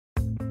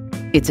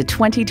It's a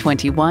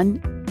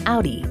 2021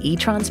 Audi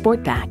e-tron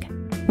Sportback.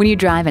 When you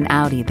drive an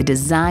Audi, the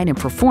design and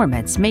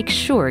performance make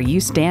sure you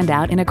stand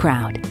out in a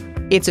crowd.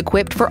 It's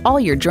equipped for all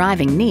your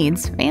driving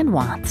needs and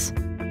wants.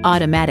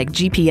 Automatic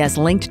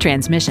GPS-linked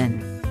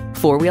transmission,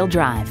 four-wheel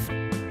drive,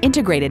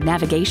 integrated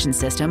navigation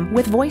system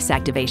with voice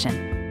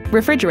activation,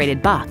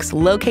 refrigerated box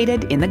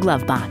located in the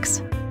glove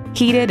box,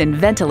 heated and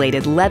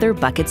ventilated leather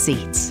bucket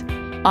seats,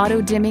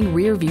 auto-dimming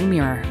rear-view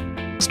mirror,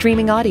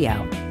 streaming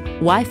audio,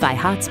 Wi-Fi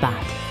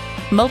hotspot,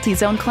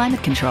 multi-zone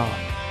climate control,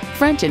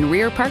 front and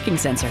rear parking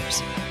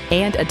sensors,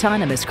 and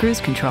autonomous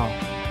cruise control.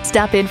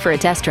 Stop in for a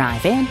test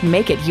drive and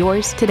make it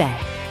yours today.